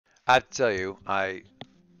I have to tell you, I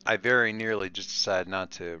very nearly just decided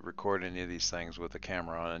not to record any of these things with the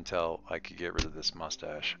camera on until I could get rid of this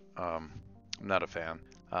mustache. I'm not a fan.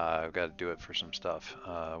 I've got to do it for some stuff.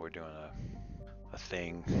 We're doing a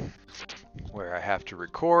thing where I have to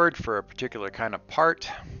record for a particular kind of part,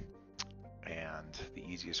 and the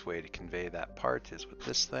easiest way to convey that part is with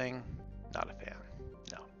this thing. Not a fan.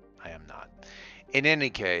 No, I am not. In any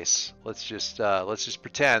case, let's just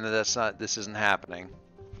pretend that this isn't happening.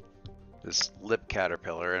 This lip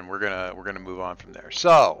caterpillar, and we're gonna move on from there.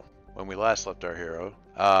 So when we last left our hero,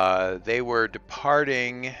 they were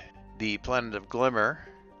departing the planet of Glimmer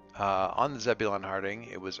on the Zebulon Harding.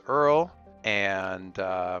 It was Earl and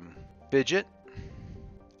Fidget,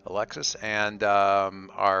 Alexis, and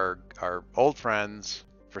our old friends.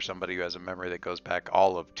 For somebody who has a memory that goes back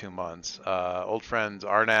all of 2 months, old friends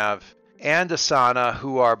Arnav and Asana,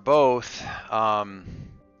 who are both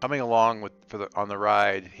coming along on the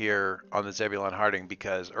ride here on the Zebulon Harding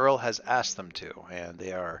because Earl has asked them to, and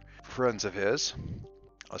they are friends of his,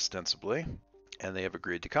 ostensibly, and they have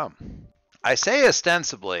agreed to come. I say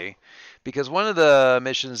ostensibly because one of the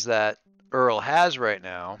missions that Earl has right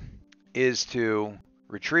now is to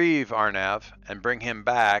retrieve Arnav and bring him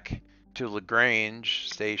back to Lagrange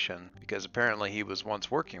Station, because apparently he was once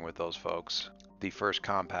working with those folks, the first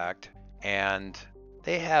compact, and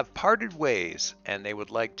they have parted ways, and they would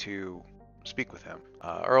like to speak with him.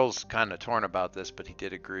 Earl's kind of torn about this, but he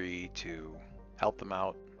did agree to help them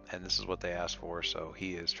out, and this is what they asked for, so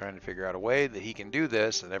he is trying to figure out a way that he can do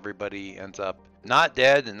this, and everybody ends up not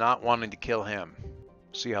dead and not wanting to kill him.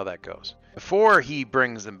 See how that goes. Before he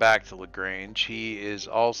brings them back to Lagrange, he is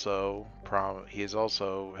also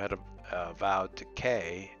had a vow to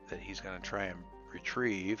Kay that he's going to try and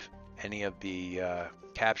retrieve any of the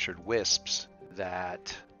captured wisps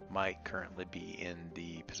that might currently be in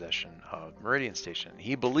the possession of Meridian Station.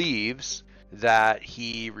 He believes that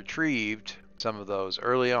he retrieved some of those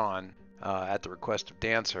early on at the request of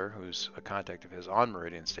Dancer, who's a contact of his on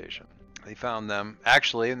Meridian Station. They found them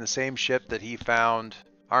actually in the same ship that he found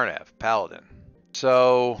Arnav, Paladin.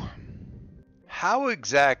 So how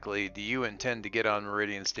exactly do you intend to get on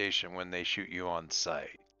Meridian Station when they shoot you on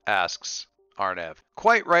sight? Asks Arnav.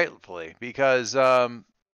 Quite rightfully, because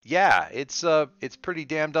yeah, it's pretty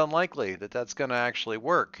damned unlikely that that's going to actually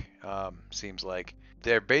work. Seems like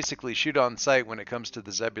they're basically shoot on sight when it comes to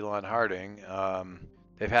the Zebulon Harding.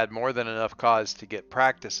 They've had more than enough cause to get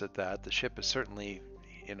practice at that. The ship is certainly,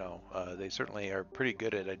 they certainly are pretty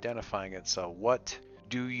good at identifying it. So what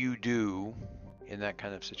do you do in that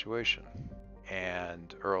kind of situation?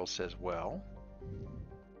 And Earl says, well,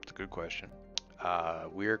 it's a good question.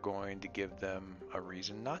 We're going to give them a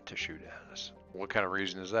reason not to shoot at us. What kind of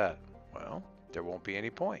reason is that? Well, there won't be any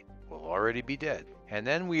point. We'll already be dead. And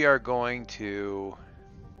then we are going to,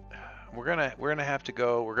 we're gonna have to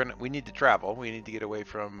go. We need to travel. We need to get away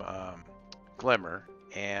from Glimmer.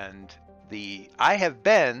 And I have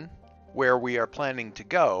been where we are planning to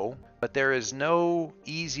go, but there is no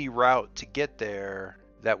easy route to get there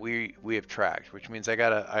that we have tracked, which means I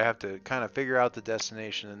have to kind of figure out the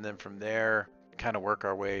destination, and then from there kind of work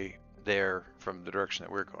our way there from the direction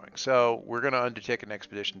that we're going. So we're going to undertake an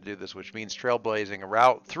expedition to do this, which means trailblazing a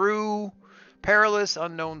route through perilous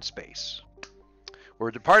unknown space. We're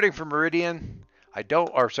departing from Meridian.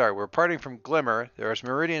 We're departing from Glimmer. There are some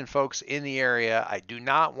Meridian folks in the area. I do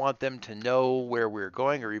not want them to know where we're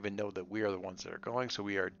going or even know that we are the ones that are going. So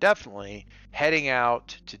we are definitely heading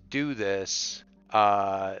out to do this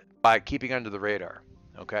by keeping under the radar.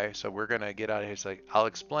 Okay, so we're gonna get out of here. It's like, I'll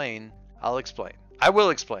explain. I will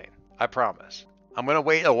explain. I promise. I'm gonna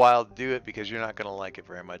wait a while to do it because you're not gonna like it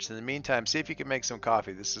very much. In the meantime, see if you can make some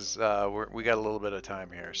coffee. This is we got a little bit of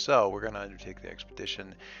time here, so we're gonna undertake the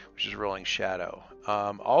expedition, which is Rolling Shadow.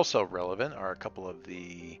 Also relevant are a couple of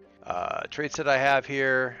the traits that I have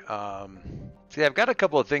here. See, I've got a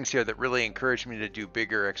couple of things here that really encourage me to do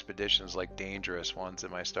bigger expeditions, like dangerous ones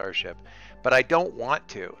in my starship, but I don't want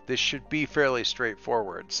to. This should be fairly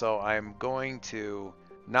straightforward, so I'm going to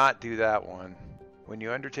not do that one. When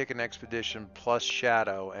you undertake an expedition plus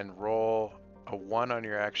shadow and roll a 1 on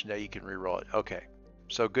your action die, you can re-roll it. Okay,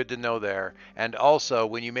 so good to know there. And also,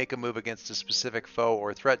 when you make a move against a specific foe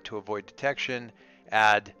or threat to avoid detection,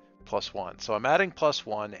 add +1. So I'm adding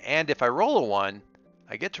 +1, and if I roll a 1,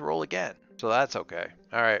 I get to roll again. So that's okay.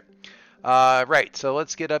 All right. Right, so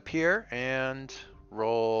let's get up here and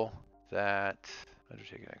roll that.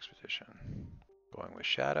 Undertake an expedition. Going with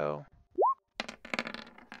shadow.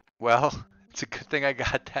 Well, it's a good thing I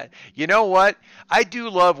got that. You know what? I do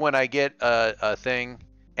love when I get a thing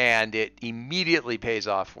and it immediately pays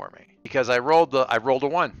off for me, because I rolled a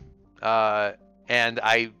 1, and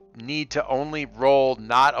I need to only roll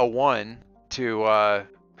not a 1 to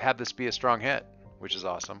have this be a strong hit, which is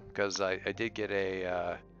awesome because I did get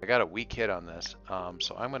I got a weak hit on this.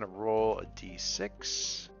 So I'm going to roll a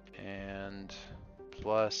d6 and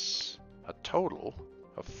plus a total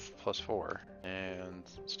of +4. And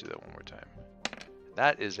let's do that one more time.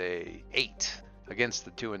 That is a 8 against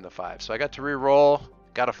the 2 and the 5. So I got to re-roll,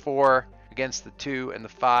 got a 4 against the 2 and the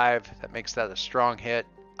 5. That makes that a strong hit.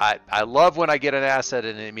 I love when I get an asset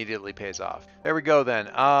and it immediately pays off. There we go then.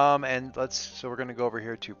 And so we're going to go over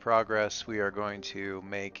here to progress. We are going to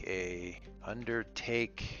make a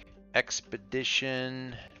undertake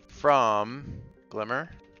expedition from Glimmer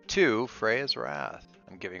to Freya's Wrath.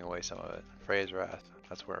 I'm giving away some of it. Freya's Wrath.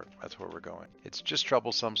 That's where we're going. It's just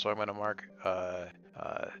troublesome, so I'm going to mark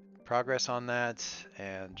progress on that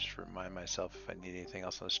and just remind myself if I need anything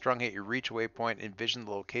else. On a strong hit, you reach a waypoint, envision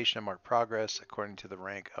the location, and mark progress according to the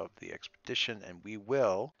rank of the expedition, and we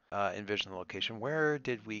will envision the location. Where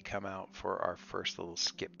did we come out for our first little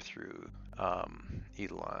skip through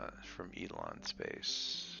Eidolon, from Eidolon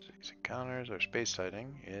space? These encounters, our space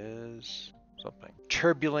sighting is something.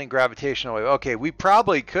 Turbulent gravitational wave. Okay, we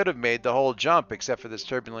probably could have made the whole jump except for this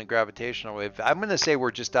turbulent gravitational wave. I'm going to say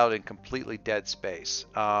we're just out in completely dead space.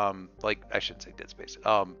 Like, I shouldn't say dead space.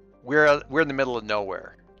 We're in the middle of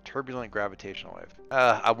nowhere. Turbulent gravitational wave.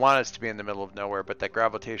 I want us to be in the middle of nowhere, but that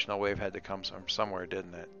gravitational wave had to come from somewhere,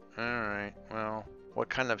 didn't it? Alright, well, what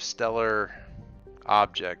kind of stellar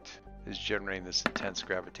object is generating this intense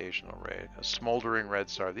gravitational ray? A smoldering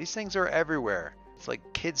red star. These things are everywhere. It's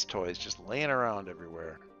like kids' toys just laying around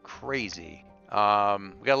everywhere. Crazy. We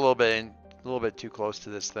got a little bit too close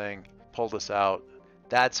to this thing. Pulled us out.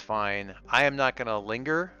 That's fine. I am not going to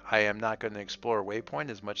linger. I am not going to explore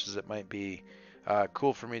waypoint as much as it might be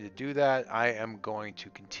cool for me to do that. I am going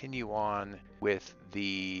to continue on with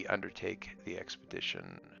the undertake the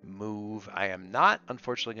expedition move. I am not,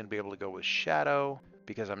 unfortunately, going to be able to go with shadow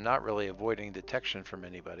because I'm not really avoiding detection from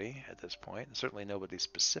anybody at this point. Certainly nobody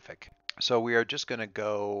specific. So we are just going to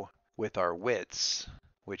go with our wits,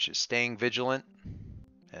 which is staying vigilant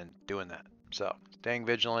and doing that. So staying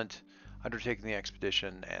vigilant, undertaking the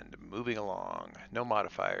expedition, and moving along. No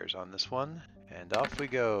modifiers on this one. And off we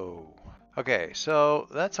go. Okay, so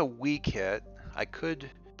that's a weak hit. I could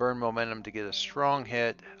burn momentum to get a strong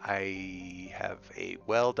hit. I have a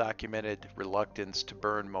well-documented reluctance to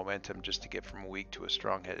burn momentum just to get from a weak to a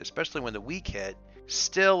strong hit, especially when the weak hit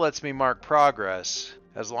still lets me mark progress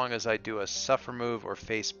as long as I do a suffer move or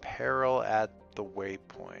face peril at the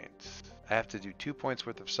waypoint. I have to do 2 points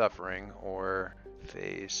worth of suffering or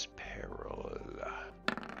face peril.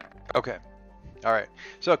 Okay. All right.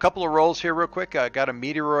 So a couple of rolls here real quick. I got a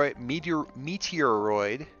meteoroid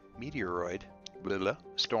blah, blah,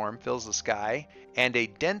 storm fills the sky, and a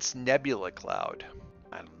dense nebula cloud.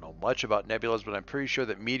 I don't know much about nebulas, but I'm pretty sure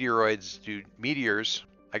that meteors,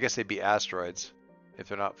 I guess they'd be asteroids if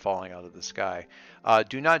they're not falling out of the sky,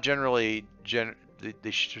 do not generally, they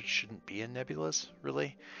shouldn't be in nebulas,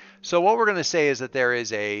 really. So what we're going to say is that there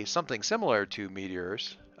is something similar to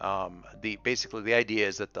meteors. Basically the idea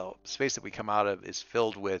is that the space that we come out of is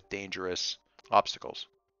filled with dangerous obstacles.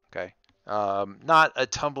 Okay. Not a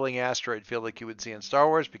tumbling asteroid field like you would see in Star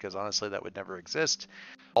Wars, because honestly that would never exist,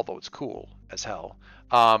 although it's cool as hell.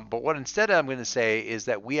 But what instead I'm going to say is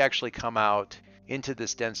that we actually come out into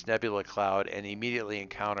this dense nebula cloud and immediately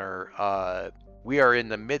encounter, we are in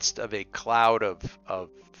the midst of a cloud of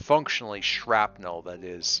functionally shrapnel that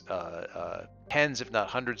is tens if not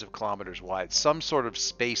hundreds of kilometers wide. Some sort of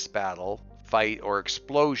space battle, fight, or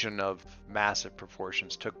explosion of massive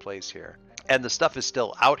proportions took place here. And the stuff is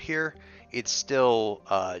still out here. It's still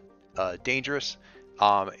dangerous.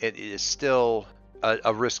 It is still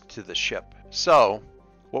a risk to the ship. So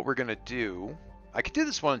what we're going to do, I could do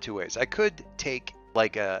this one of two ways. I could take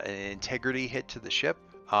like an integrity hit to the ship,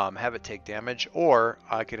 have it take damage, or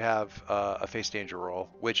I could have a face danger roll,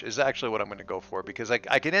 which is actually what I'm going to go for, because I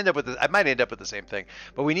could end up with I might end up with the same thing.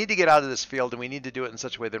 But we need to get out of this field, and we need to do it in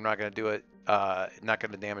such a way that I'm not going to do it, not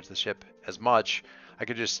going to damage the ship as much. I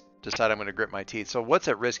could just decide I'm going to grit my teeth. So what's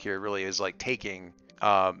at risk here really is like taking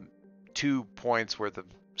 2 points worth of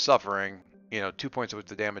suffering, 2 points worth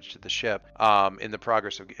of damage to the ship in the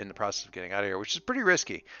process of getting out of here, which is pretty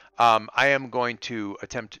risky. I am going to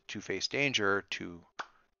attempt to face danger to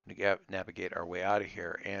navigate our way out of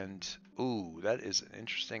here. And ooh, that is an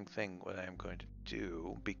interesting thing what I am going to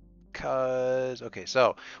do, because okay,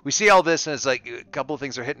 so we see all this and it's like a couple of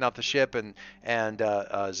things are hitting off the ship, and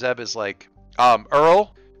Zeb is like,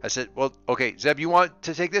 Earl. I said, well, okay, Zeb, you want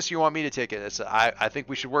to take this or you want me to take it? I think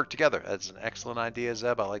we should work together. That's an excellent idea,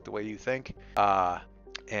 Zeb. I like the way you think.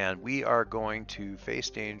 And we are going to face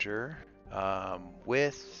danger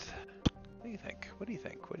with... What do you think? What do you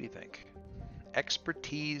think? What do you think?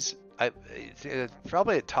 Expertise. It's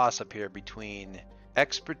probably a toss-up here between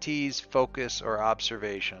expertise, focus, or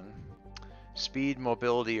observation. Speed,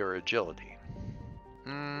 mobility, or agility.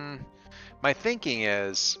 My thinking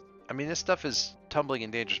is, I mean, this stuff is tumbling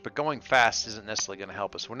and dangerous, but going fast isn't necessarily going to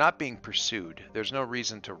help us. We're not being pursued. There's no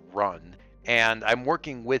reason to run. And I'm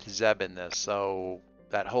working with Zeb in this, so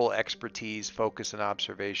that whole expertise, focus, and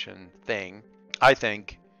observation thing, I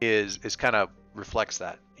think, is kind of reflects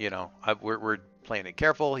that. You know, we're playing it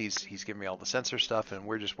careful. He's giving me all the sensor stuff, and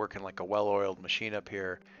we're just working like a well-oiled machine up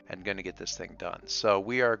here and going to get this thing done. So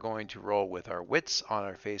we are going to roll with our wits on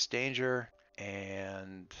our face danger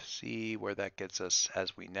and see where that gets us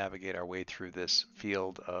as we navigate our way through this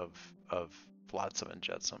field of flotsam and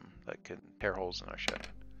jetsam that can tear holes in our ship.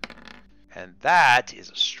 And that is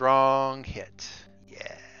a strong hit.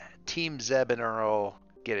 Yeah. Team Zeb and Earl,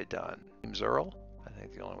 get it done. Team Earl? I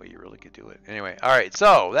think the only way you really could do it. Anyway, all right.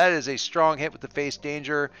 So that is a strong hit with the face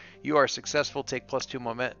danger. You are successful. Take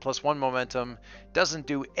 +1 momentum. Doesn't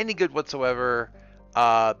do any good whatsoever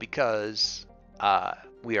because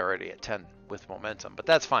we are already at 10 with momentum. But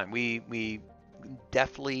that's fine. We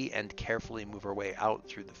deftly and carefully move our way out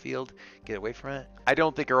through the field, get away from it. I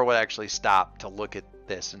don't think Earl would actually stop to look at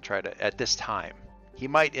this and try to, at this time. He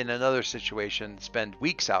might, in another situation, spend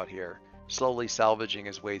weeks out here, slowly salvaging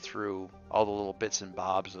his way through all the little bits and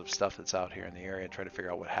bobs of stuff that's out here in the area and try to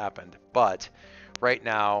figure out what happened. But right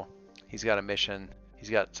now, he's got a mission. He's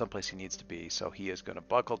got someplace he needs to be, so he is going to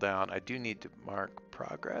buckle down. I do need to mark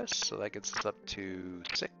progress, so that gets us up to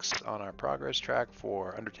 6 on our progress track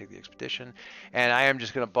for undertake the expedition. And I am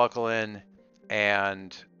just going to buckle in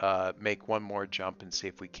and make one more jump and see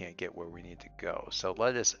if we can't get where we need to go. So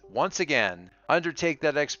let us once again undertake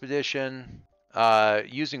that expedition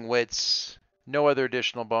using wits, no other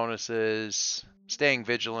additional bonuses, staying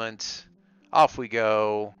vigilant. Off we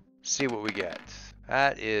go, see what we get.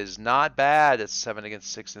 That is not bad. It's 7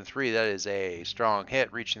 against 6 and 3. That is a strong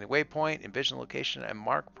hit, reaching the waypoint, envision location, and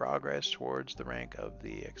mark progress towards the rank of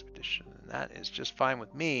the expedition. And that is just fine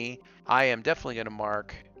with me. I am definitely going to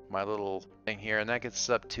mark my little thing here, and that gets us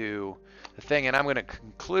up to the thing. And I'm going to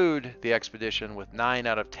conclude the expedition with 9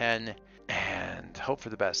 out of 10 and hope for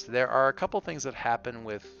the best. There are a couple things that happen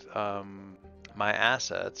with my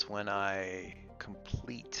assets when I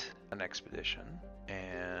complete an expedition,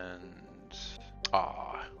 and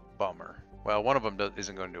bummer. Well, one of them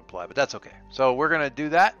isn't going to apply, but that's okay. So we're going to do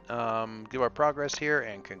that, do our progress here,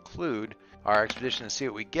 and conclude our expedition and see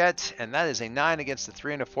what we get. And that is a 9 against a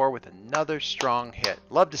 3 and a 4 with another strong hit.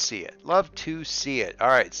 Love to see it. Love to see it. All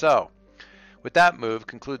right, so with that move,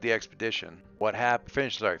 conclude the expedition. What happened?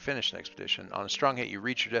 Finish an expedition. On a strong hit, you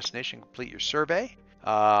reach your destination, complete your survey.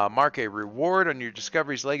 Mark a reward on your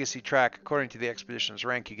Discovery's legacy track. According to the expedition's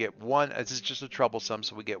rank, you get 1. This is just a troublesome,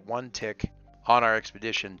 so we get 1 tick on our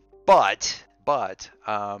expedition. But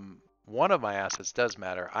one of my assets does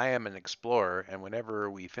matter. I am an explorer, and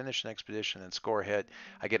whenever we finish an expedition and score a hit,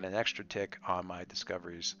 I get an extra tick on my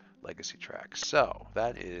Discovery's legacy track. So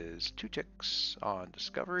that is 2 ticks on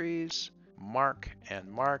Discoveries. Mark and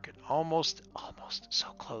almost so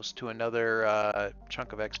close to another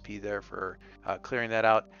chunk of XP there for clearing that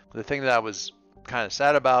out. The thing that I was kind of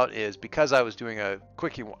sad about is because I was doing a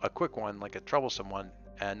quick one, like a troublesome one,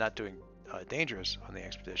 and not doing dangerous on the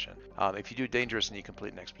expedition. If you do dangerous and you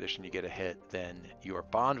complete an expedition, you get a hit, then your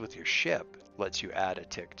bond with your ship lets you add a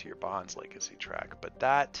tick to your bond's legacy track. But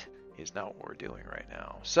that is not what we're doing right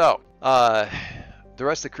now. So the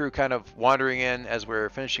rest of the crew kind of wandering in as we're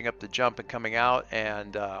finishing up the jump and coming out,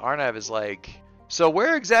 and Arnav is like, so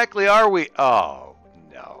where exactly are we? Oh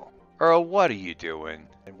no, Earl, what are you doing?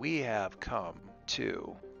 And we have come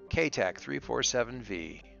to KTAC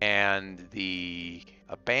 347V and the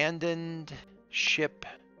abandoned ship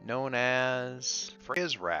known as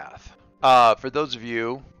Freya's Wrath. For those of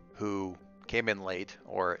you who came in late,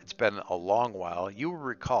 or it's been a long while, you will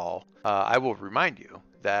recall, I will remind you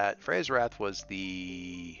that Freya's Wrath was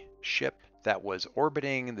the ship that was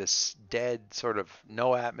orbiting this dead sort of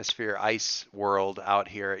no atmosphere ice world out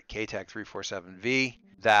here at KTAC 347V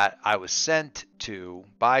that I was sent to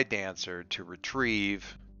by Dancer to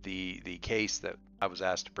retrieve the case that I was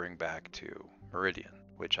asked to bring back to Meridian,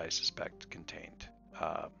 which I suspect contained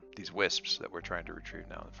these wisps that we're trying to retrieve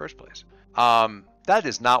now in the first place. That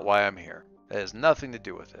is not why I'm here. That has nothing to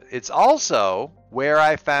do with it. It's also where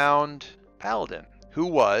I found Paladin, who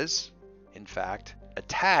was, in fact,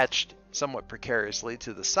 attached somewhat precariously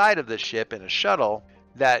to the side of the ship in a shuttle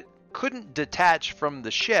that couldn't detach from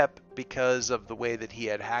the ship because of the way that he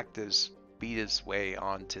had hacked his beat his way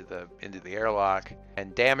into the airlock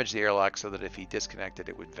and damage the airlock so that if he disconnected,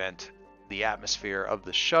 it would vent the atmosphere of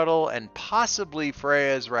the shuttle and possibly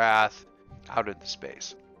Freya's wrath out into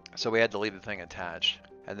space. So we had to leave the thing attached,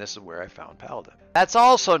 and this is where I found Paladin. That's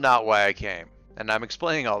also not why I came, and I'm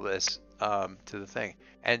explaining all this to the thing.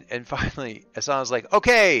 And finally, Asana's like,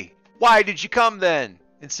 okay, why did you come then?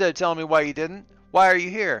 Instead of telling me why you didn't, why are you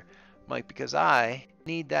here? I'm like, because I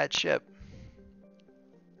need that ship.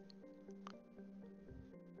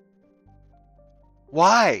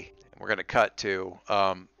 Why? We're going to cut to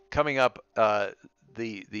coming up,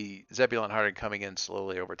 the Zebulon hardened coming in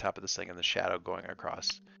slowly over top of this thing and the shadow going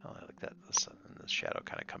across. Oh, I like that. The sun and the shadow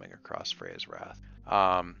kind of coming across Freya's wrath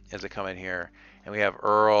as they come in here. And we have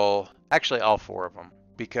Earl, actually all four of them,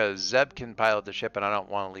 because Zeb can pilot the ship and I don't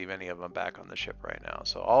want to leave any of them back on the ship right now.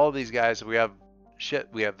 So all of these guys, we have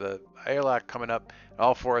the airlock coming up.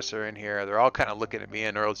 All four of us are in here. They're all kind of looking at me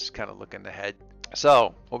and Earl's just kind of looking ahead.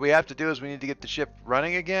 So what we have to do is we need to get the ship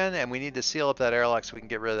running again and we need to seal up that airlock so we can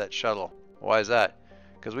get rid of that shuttle. Why is that?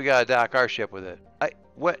 Because we got to dock our ship with it.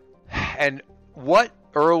 What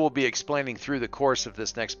Earl will be explaining through the course of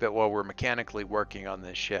this next bit while we're mechanically working on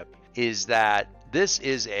this ship is that this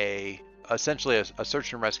is essentially a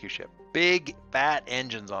search and rescue ship. Big fat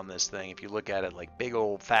engines on this thing, if you look at it, like big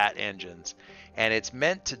old fat engines. And it's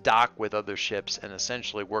meant to dock with other ships and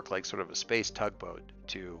essentially work like sort of a space tugboat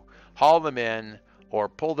to haul them in or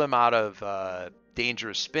pull them out of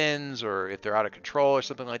dangerous spins, or if they're out of control or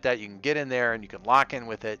something like that, you can get in there and you can lock in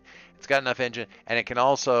with it. It's got enough engine, and it can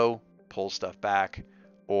also pull stuff back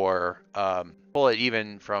or pull it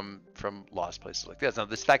even from lost places like this. Now,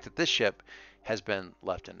 this fact that this ship has been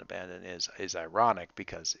left and abandoned is ironic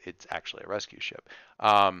because it's actually a rescue ship,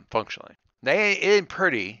 functionally. Now, it ain't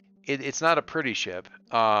pretty. It's not a pretty ship.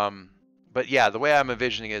 But yeah, the way I'm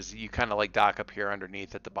envisioning is you kind of like dock up here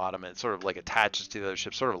underneath at the bottom, and it sort of like attaches to the other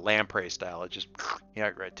ship, sort of lamprey style. It just,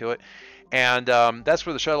 right to it. And that's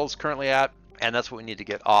where the shuttle's currently at, and that's what we need to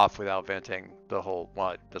get off without venting the whole,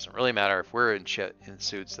 well, it doesn't really matter if we're in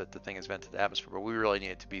suits that the thing is vented to the atmosphere, but we really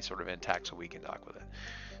need it to be sort of intact so we can dock with it.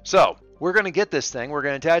 So we're going to get this thing, we're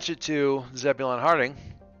going to attach it to Zebulon Harding,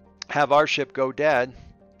 have our ship go dead,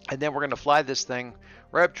 and then we're going to fly this thing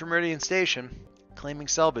right up to Meridian Station, claiming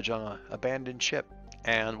salvage on an abandoned ship.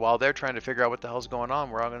 And while they're trying to figure out what the hell's going on,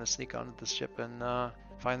 we're all going to sneak onto the ship and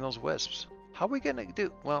find those wisps. How are we going to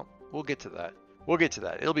do? Well, we'll get to that. We'll get to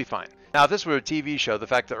that. It'll be fine. Now, if this were a TV show, the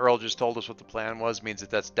fact that Earl just told us what the plan was means that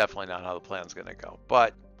that's definitely not how the plan's going to go.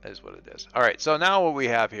 But that is what it is. All right. So now what we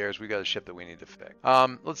have here is we got a ship that we need to fix.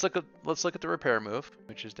 Let's look at the repair move,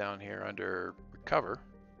 which is down here under recover,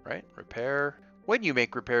 right? Repair. When you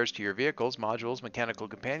make repairs to your vehicles, modules, mechanical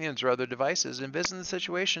companions, or other devices, envision the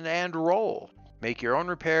situation and roll. Make your own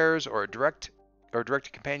repairs or direct a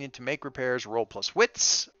companion to make repairs, roll plus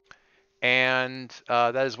wits. And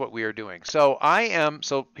that is what we are doing. So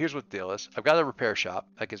here's what the deal is. I've got a repair shop.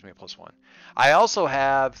 That gives me a +1. I also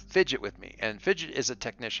have Fidget with me, and Fidget is a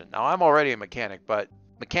technician. Now, I'm already a mechanic, but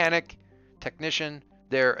mechanic, technician,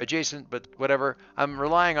 they're adjacent, but whatever. I'm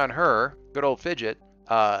relying on her, good old Fidget,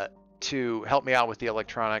 to help me out with the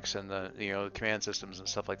electronics and the command systems and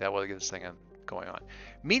stuff like that while I get this thing going on.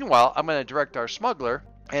 Meanwhile, I'm going to direct our smuggler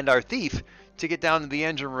and our thief to get down to the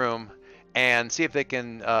engine room and see if they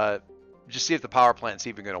can just see if the power plant's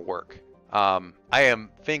even going to work. I am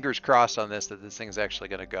fingers crossed on this that this thing is actually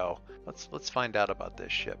going to go. Let's find out about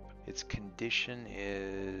this ship. Its condition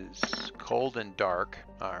is cold and dark.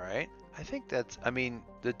 All right. I think the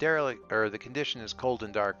condition is cold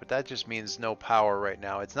and dark, but that just means no power right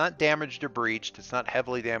now. It's not damaged or breached. It's not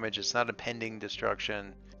heavily damaged. It's not impending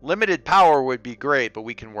destruction. Limited power would be great, but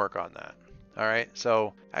we can work on that. All right.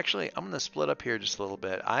 So actually, I'm going to split up here just a little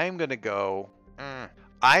bit. I am going to go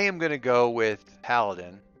with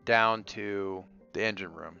Paladin down to the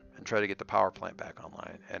engine room and try to get the power plant back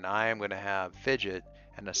online. And I am going to have Fidget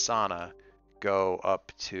and Asana go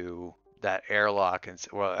up to that airlock and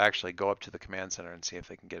actually go up to the command center and see if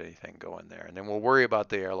they can get anything going there, and then we'll worry about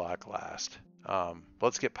the airlock last.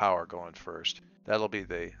 Let's get power going first. That'll be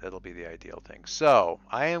the ideal thing. So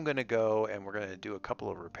I am going to go and we're going to do a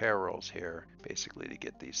couple of repair rolls here basically to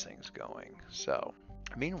get these things going. So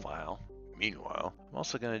meanwhile I'm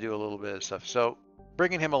also going to do a little bit of stuff. So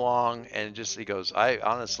bringing him along, and he goes, I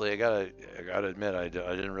gotta admit, I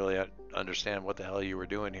didn't really understand what the hell you were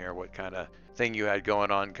doing here, what kind of thing you had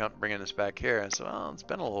going on bringing us back here. And so, well, it's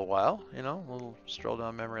been a little while, a little stroll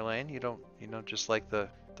down memory lane. You don't just like the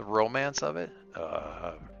romance of it.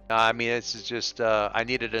 I mean, it's just I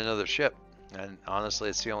needed another ship, and honestly,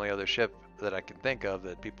 it's the only other ship that I can think of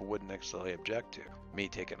that people wouldn't necessarily object to me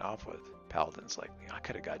taking off with. Paladin's like, I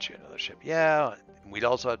could have got you another ship. Yeah, we'd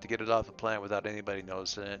also have to get it off the planet without anybody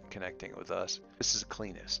noticing it, connecting it with us. This is the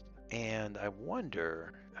cleanest. And I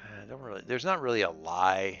wonder, there's not really a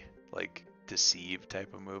lie, like deceive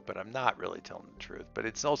type of move, but I'm not really telling the truth. But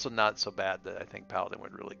it's also not so bad that I think Paladin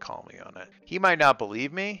would really call me on it. He might not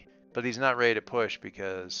believe me, but he's not ready to push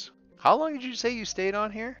because... How long did you say you stayed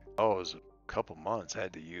on here? Oh, it was a couple months. I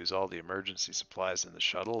had to use all the emergency supplies in the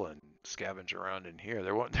shuttle and scavenge around in here.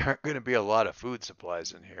 There aren't going to be a lot of food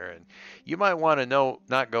supplies in here, and you might want to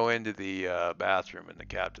not go into the bathroom in the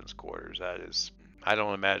captain's quarters. That is, I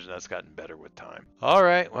don't imagine that's gotten better with time. All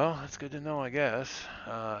right, well, that's good to know, I guess.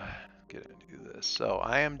 Get into this. So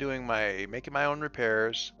I am making my own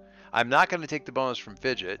repairs. I'm not going to take the bonus from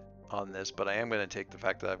Fidget on this, but I am going to take the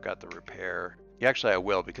fact that I've got the repair. Actually, I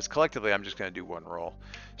will, because collectively I'm just going to do one roll.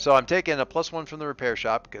 So I'm taking a +1 from the repair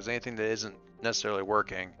shop, because anything that isn't necessarily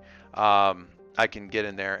working, I can get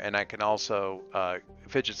in there, and I can also,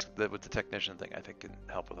 Fidget's with the technician thing, I think can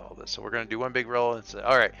help with all this. So we're going to do one big roll and say,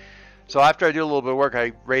 all right. So after I do a little bit of work,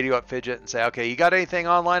 I radio up Fidget and say, okay, you got anything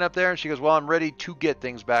online up there? And she goes, well, I'm ready to get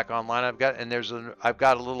things back online. I've got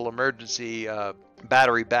a little emergency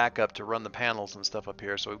battery backup to run the panels and stuff up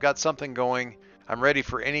here. So we've got something going. I'm ready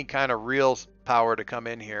for any kind of real power to come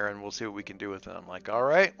in here, and we'll see what we can do with it. I'm like, all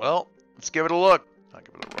right, well, let's give it a look. I'll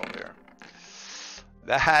give it a roll here.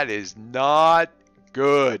 That is not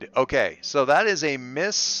good. Okay, so that is a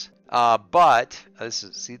miss, but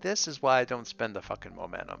this is why I don't spend the fucking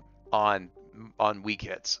momentum on weak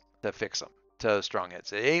hits to fix them to strong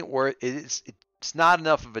hits. It ain't worth it. It's not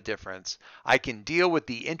enough of a difference. I can deal with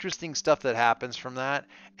the interesting stuff that happens from that,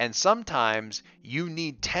 and sometimes you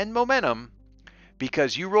need 10 momentum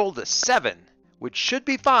because you rolled a 7, which should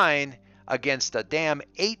be fine against a damn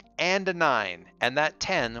 8 and a 9, and that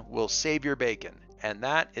 10 will save your bacon. And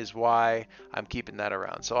that is why I'm keeping that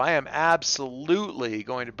around. So I am absolutely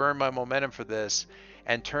going to burn my momentum for this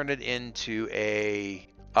and turn it into a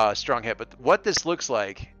strong hit. But what this looks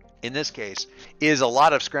like in this case is a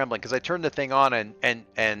lot of scrambling, because I turned the thing on and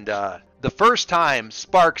the first time,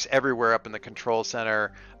 sparks everywhere up in the control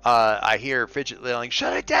center. I hear Fidget yelling,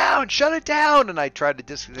 shut it down, and I tried to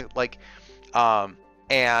disconnect, like, I'm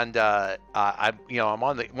on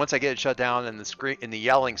the, once I get it shut down and the screen and the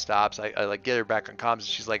yelling stops, I like get her back on comms, and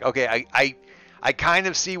she's like, okay, I kind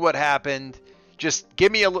of see what happened. Just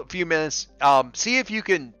give me a few minutes. See if you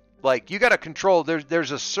can, like, you got to control.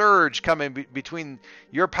 There's a surge coming between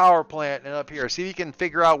your power plant and up here. See if you can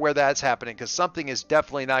figure out where that's happening, because something is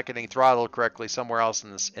definitely not getting throttled correctly somewhere else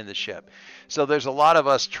in the ship. So there's a lot of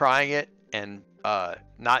us trying it and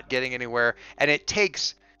not getting anywhere, and it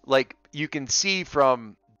takes, like, you can see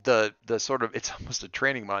from the sort of, it's almost a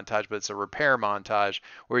training montage, but it's a repair montage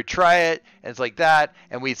where we try it and it's like that,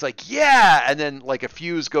 and it's like, yeah, and then like a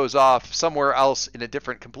fuse goes off somewhere else in a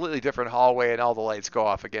completely different hallway, and all the lights go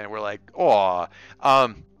off again. We're like, oh,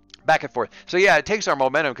 back and forth. So yeah, it takes our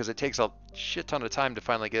momentum, because it takes a shit ton of time to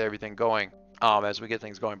finally get everything going as we get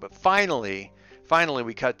things going. But finally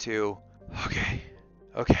we cut to,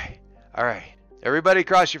 okay, all right, everybody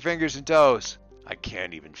cross your fingers and toes. I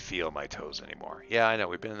can't even feel my toes anymore. Yeah, I know,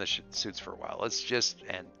 we've been in the suits for a while. Let's just,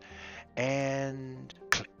 and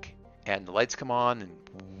click. And the lights come on,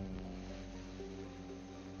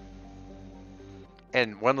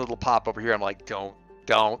 and one little pop over here. I'm like, don't.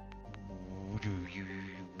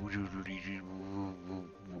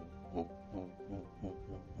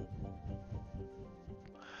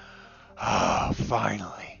 Oh,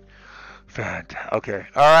 finally. Fantastic. Okay.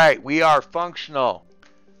 All right, we are functional.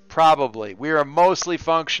 Probably. We are mostly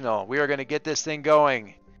functional. We are going to get this thing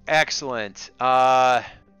going. Excellent.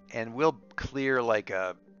 And we'll clear like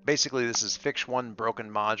basically this is fix one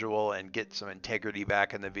broken module and get some integrity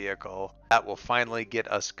back in the vehicle. That will finally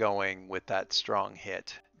get us going with that strong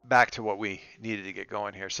hit. Back to what we needed to get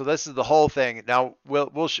going here. So this is the whole thing. Now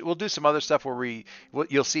we'll do some other stuff where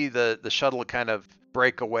you'll see the shuttle kind of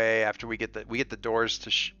break away after we get the doors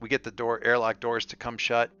to airlock doors to come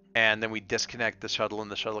shut. And then we disconnect the shuttle,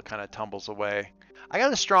 and the shuttle kind of tumbles away. I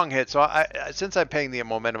got a strong hit, so since I'm paying the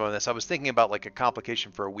momentum on this, I was thinking about like a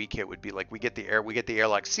complication for a weak hit would be like we get the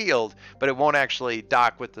airlock sealed, but it won't actually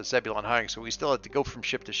dock with the Zebulon hiring, so we still have to go from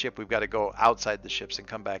ship to ship. We've got to go outside the ships and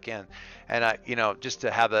come back in, and just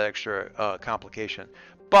to have that extra complication.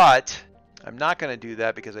 But I'm not going to do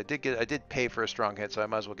that, because I did pay for a strong hit, so I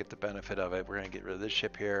might as well get the benefit of it. We're going to get rid of this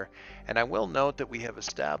ship here, and I will note that we have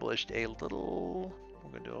established a little.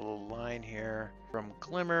 We're going to do a little line here from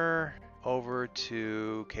Glimmer over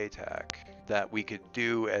to KTAC that we could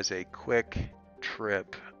do as a quick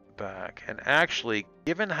trip back. And actually,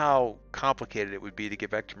 given how complicated it would be to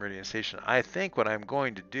get back to Meridian Station, I think what I'm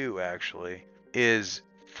going to do actually is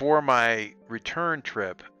for my return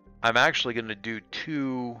trip, I'm actually going to do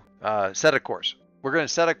two set a course. We're going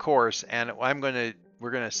to set a course, and we're going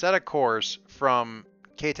to set a course from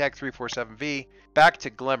KTAC 347V back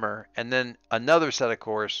to Glimmer, and then another set of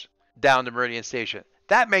course down to Meridian Station.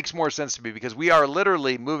 That makes more sense to me because we are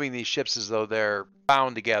literally moving these ships as though they're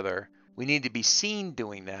bound together. We need to be seen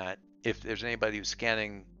doing that if there's anybody who's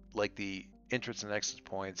scanning like the entrance and exit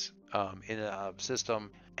points in a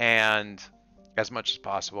system, and as much as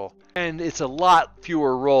possible. And it's a lot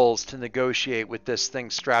fewer rolls to negotiate with this thing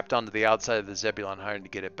strapped onto the outside of the Zebulon hiring to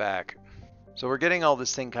get it back. So we're getting all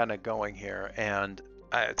this thing kind of going here, and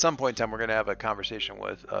at some point in time we're going to have a conversation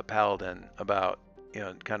with Paladin about,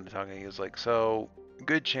 kind of talking. He's like, so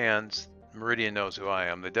good chance Meridian knows who I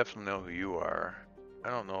am. They definitely know who you are. I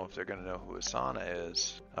don't know if they're going to know who Asana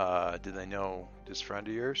is. Do they know this friend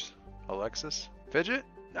of yours, Alexis? Fidget?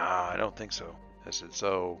 Nah, I don't think so. I said,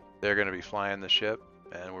 so they're going to be flying the ship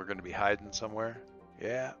and we're going to be hiding somewhere?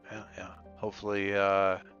 Yeah. Hopefully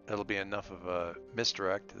it'll be enough of a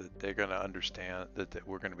misdirect that they're going to understand that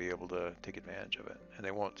we're going to be able to take advantage of it. And they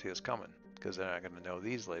won't see us coming because they're not going to know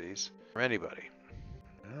these ladies or anybody.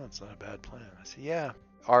 No, it's not a bad plan. I said, yeah.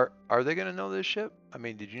 Are they going to know this ship? I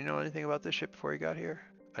mean, did you know anything about this ship before you got here?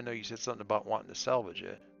 I know you said something about wanting to salvage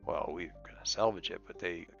it. Well, we were going to salvage it, but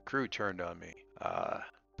the crew turned on me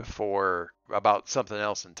before about something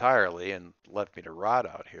else entirely and left me to rot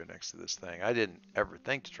out here next to this thing. I didn't ever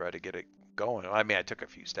think to try to get it going. I mean, I took a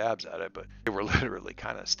few stabs at it, but they were literally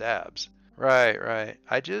kind of stabs. Right.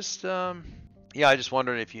 I just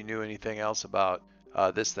wondering if you knew anything else about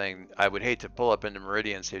this thing. I would hate to pull up into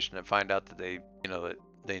Meridian Station and find out that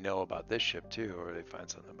they know about this ship too, or they find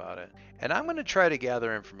something about it. And I'm going to try to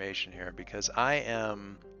gather information here because I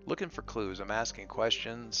am looking for clues. I'm asking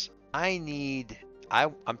questions.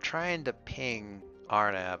 I'm trying to ping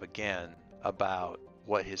Arnav again about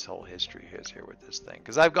what his whole history is here with this thing.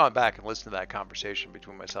 Because I've gone back and listened to that conversation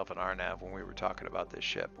between myself and Arnav when we were talking about this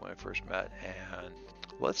ship when we first met. And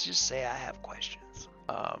let's just say I have questions.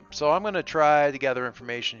 So I'm going to try to gather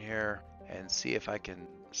information here and see if I can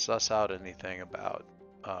suss out anything about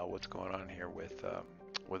what's going on here with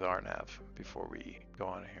Arnav before we go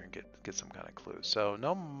on here and get some kind of clue. So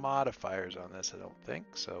no modifiers on this, I don't think.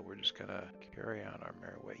 So we're just gonna carry on our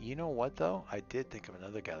merry way. You know what though? I did think of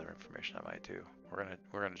another gather information I might do. We're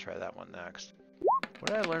gonna try that one next. What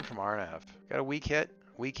did I learn from Arnav? Got a weak hit.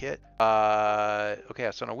 Okay,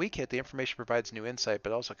 so on a weak hit, the information provides new insight,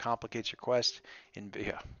 but also complicates your quest.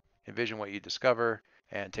 Envision what you discover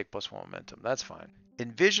and take +1 momentum. That's fine.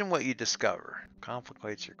 Envision what you discover.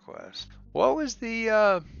 Complicates your quest. What was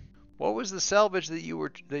the salvage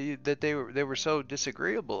that they were so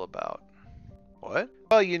disagreeable about? What?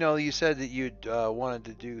 Well, you said that you'd wanted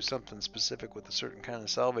to do something specific with a certain kind of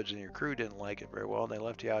salvage, and your crew didn't like it very well, and they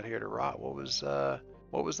left you out here to rot. What was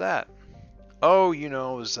that? Oh, it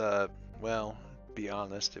was well, to be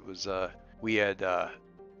honest, it was we had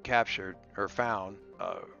captured or found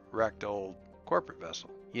a wrecked old corporate vessel.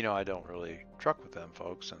 I don't really truck with them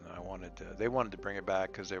folks, and they wanted to bring it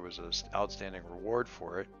back because there was an outstanding reward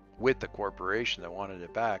for it with the corporation that wanted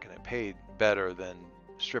it back, and it paid better than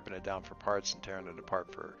stripping it down for parts and tearing it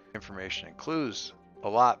apart for information and clues. A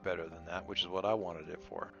lot better than that, which is what I wanted it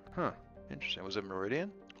for. Huh, interesting. Was it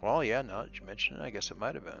Meridian? Well, yeah, now that you mention it, I guess it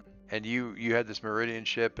might have been. And you had this Meridian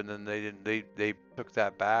ship, and then they took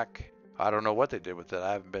that back. I don't know what they did with it.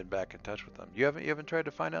 I haven't been back in touch with them. You haven't tried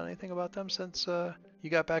to find out anything about them since you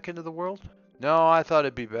got back into the world? No, I thought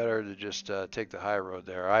it'd be better to just take the high road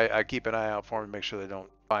there. I keep an eye out for them to make sure they don't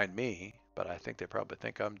find me, but I think they probably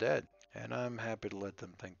think I'm dead, and I'm happy to let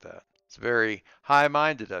them think that. It's very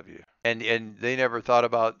high-minded of you. And they never thought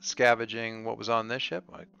about scavenging what was on this ship?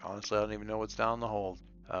 Honestly, I don't even know what's down the hold.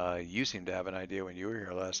 You seem to have an idea when you were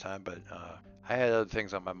here last time, but I had other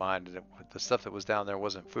things on my mind, and the stuff that was down there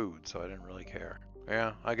wasn't food, so I didn't really care.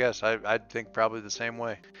 Yeah, I guess I'd think probably the same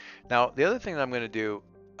way. Now, the other thing that I'm going to do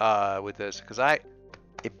with this, because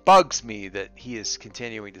it bugs me that he is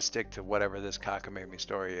continuing to stick to whatever this cockamamie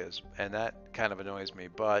story is, and that kind of annoys me.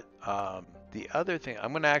 But the other thing,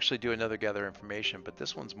 I'm going to actually do another gather information, but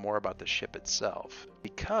this one's more about the ship itself,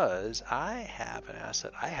 because I have an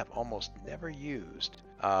asset I have almost never used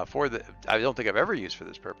I don't think I've ever used for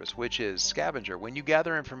this purpose, which is Scavenger. When you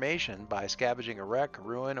gather information by scavenging a wreck,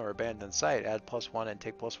 ruin, or abandoned site, add +1 and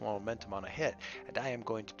take +1 momentum on a hit. And I am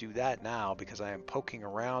going to do that now because I am poking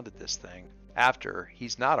around at this thing after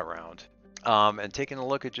he's not around. and taking a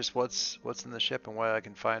look at just what's in the ship and what I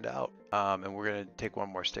can find out. And we're gonna take one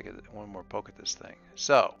more poke at this thing.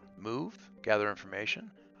 So move, gather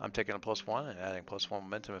information. I'm taking a +1 and adding +1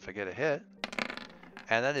 momentum if I get a hit.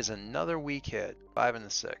 And that is another weak hit, 5 and a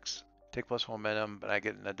 6. Take +1 momentum, but I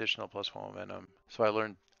get an additional +1 momentum. So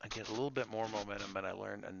I get a little bit more momentum, and I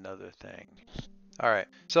learned another thing. All right,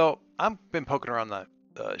 so I've been poking around the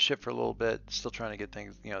ship for a little bit, still trying to get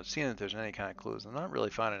things, seeing if there's any kind of clues. I'm not really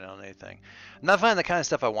finding out anything. I'm not finding the kind of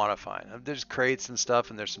stuff I want to find. There's crates and stuff,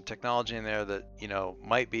 and there's some technology in there that,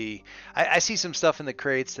 might be. I see some stuff in the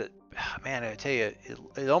crates that, man, I tell you,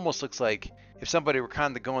 it almost looks like if somebody were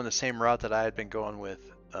kind of going the same route that I had been going with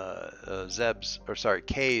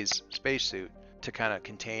Kay's spacesuit to kind of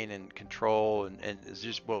contain and control and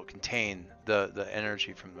contain the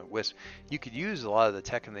energy from the wisp. You could use a lot of the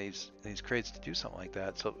tech in these crates to do something like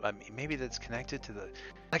that. So I mean, maybe that's connected to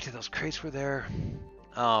those crates were there.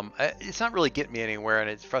 It's not really getting me anywhere, and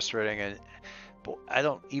it's frustrating, and I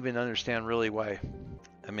don't even understand really why.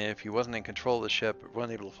 I mean, if he wasn't in control of the ship,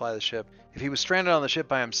 wasn't able to fly the ship, if he was stranded on the ship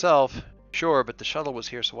by himself, sure, but the shuttle was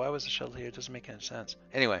here, so why was the shuttle here? It doesn't make any sense.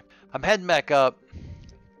 Anyway, I'm heading back up.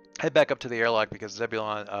 Head back up to the airlock because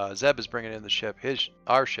Zebulon, Zeb is bringing in the ship,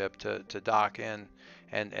 our ship, to dock in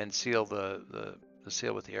and seal the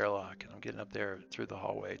seal with the airlock. And I'm getting up there through the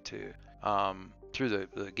hallway through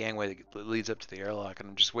the gangway that leads up to the airlock, and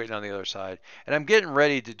I'm just waiting on the other side. And I'm getting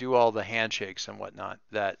ready to do all the handshakes and whatnot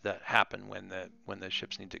that happen when the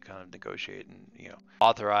ships need to kind of negotiate and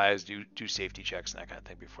authorize, do safety checks and that kind of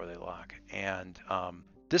thing before they lock. And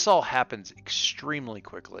this all happens extremely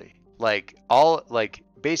quickly.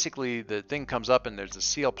 Basically the thing comes up and there's a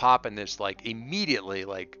seal pop, and there's immediately,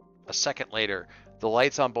 a second later, the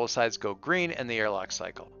lights on both sides go green and the airlock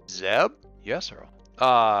cycle. Zeb? Yes, Earl.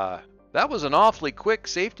 That was an awfully quick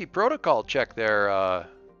safety protocol check there,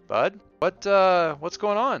 bud. What's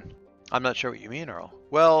going on? I'm not sure what you mean, Earl.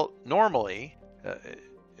 Well, normally,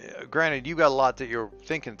 granted, you got a lot that you're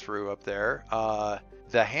thinking through up there.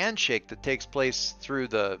 The handshake that takes place through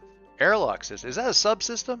the airlock system, is that a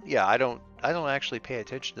subsystem? Yeah, I don't actually pay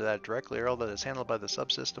attention to that directly, Earl. That is handled by the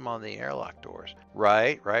subsystem on the airlock doors.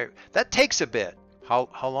 Right. That takes a bit. How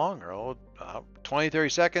long, Earl? 20, 30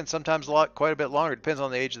 seconds, sometimes quite a bit longer. Depends on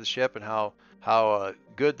the age of the ship and how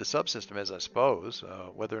good the subsystem is, I suppose.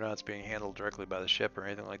 Whether or not it's being handled directly by the ship or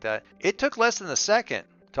anything like that. It took less than a second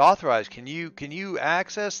to authorize. Can you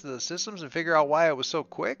access the systems and figure out why it was so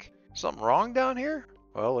quick? Something wrong down here?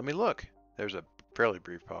 Well, let me look. There's a fairly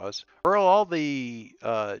brief pause. Earl, all the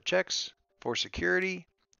checks for security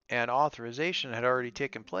and authorization had already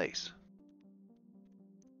taken place.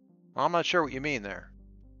 Well, I'm not sure what you mean there,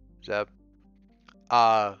 Zeb.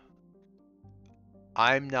 I'm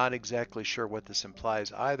not exactly sure what this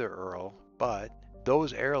implies either, Earl, but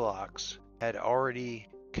those airlocks had already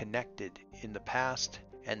connected in the past,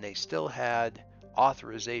 and they still had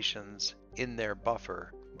authorizations in their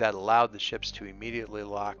buffer that allowed the ships to immediately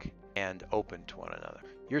lock and open to one another.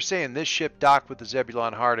 You're saying this ship docked with the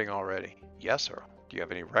Zebulon Harding already? Yes, Earl. Do you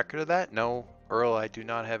have any record of that? No, Earl, I do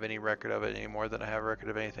not have any record of it any more than I have a record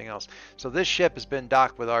of anything else. So this ship has been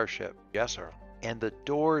docked with our ship? Yes, Earl. And the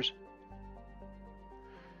doors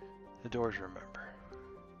remember.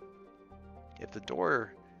 If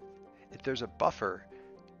there's a buffer,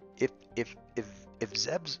 if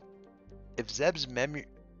Zeb's memory,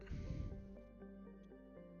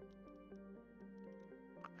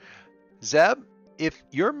 Zeb, if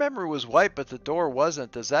your memory was wiped but the door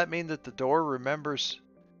wasn't, does that mean that the door remembers?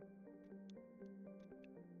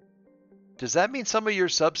 Does that mean some of your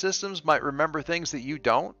subsystems might remember things that you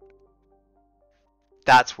don't?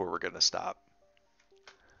 That's where we're going to stop.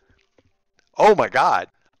 Oh my God.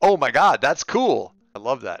 Oh my God, that's cool. I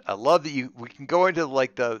love that. I love that we can go into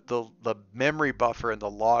the memory buffer and the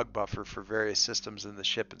log buffer for various systems in the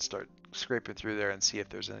ship and start scraping through there and see if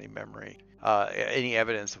there's any memory, any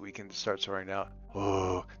evidence that we can start sorting out.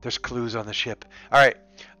 Oh, there's clues on the ship. All right.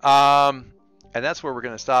 And that's where we're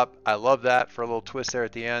going to stop. I love that for a little twist there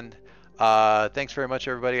at the end. Thanks very much,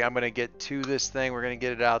 everybody. I'm going to get to this thing. We're going to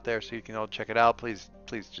get it out there so you can all check it out. Please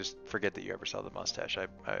just forget that you ever saw the mustache. I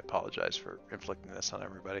apologize for inflicting this on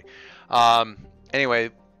everybody. Anyway,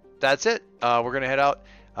 that's it. We're going to head out.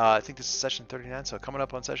 I think this is session 39, so coming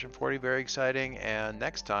up on session 40, very exciting. And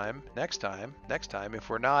next time, if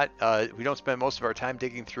we're not, we don't spend most of our time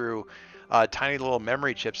digging through tiny little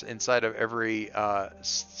memory chips inside of every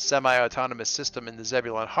semi-autonomous system in the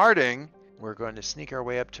Zebulon Harding, we're going to sneak our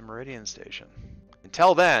way up to Meridian Station.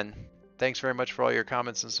 Until then, thanks very much for all your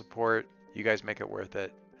comments and support. You guys make it worth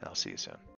it, and I'll see you soon.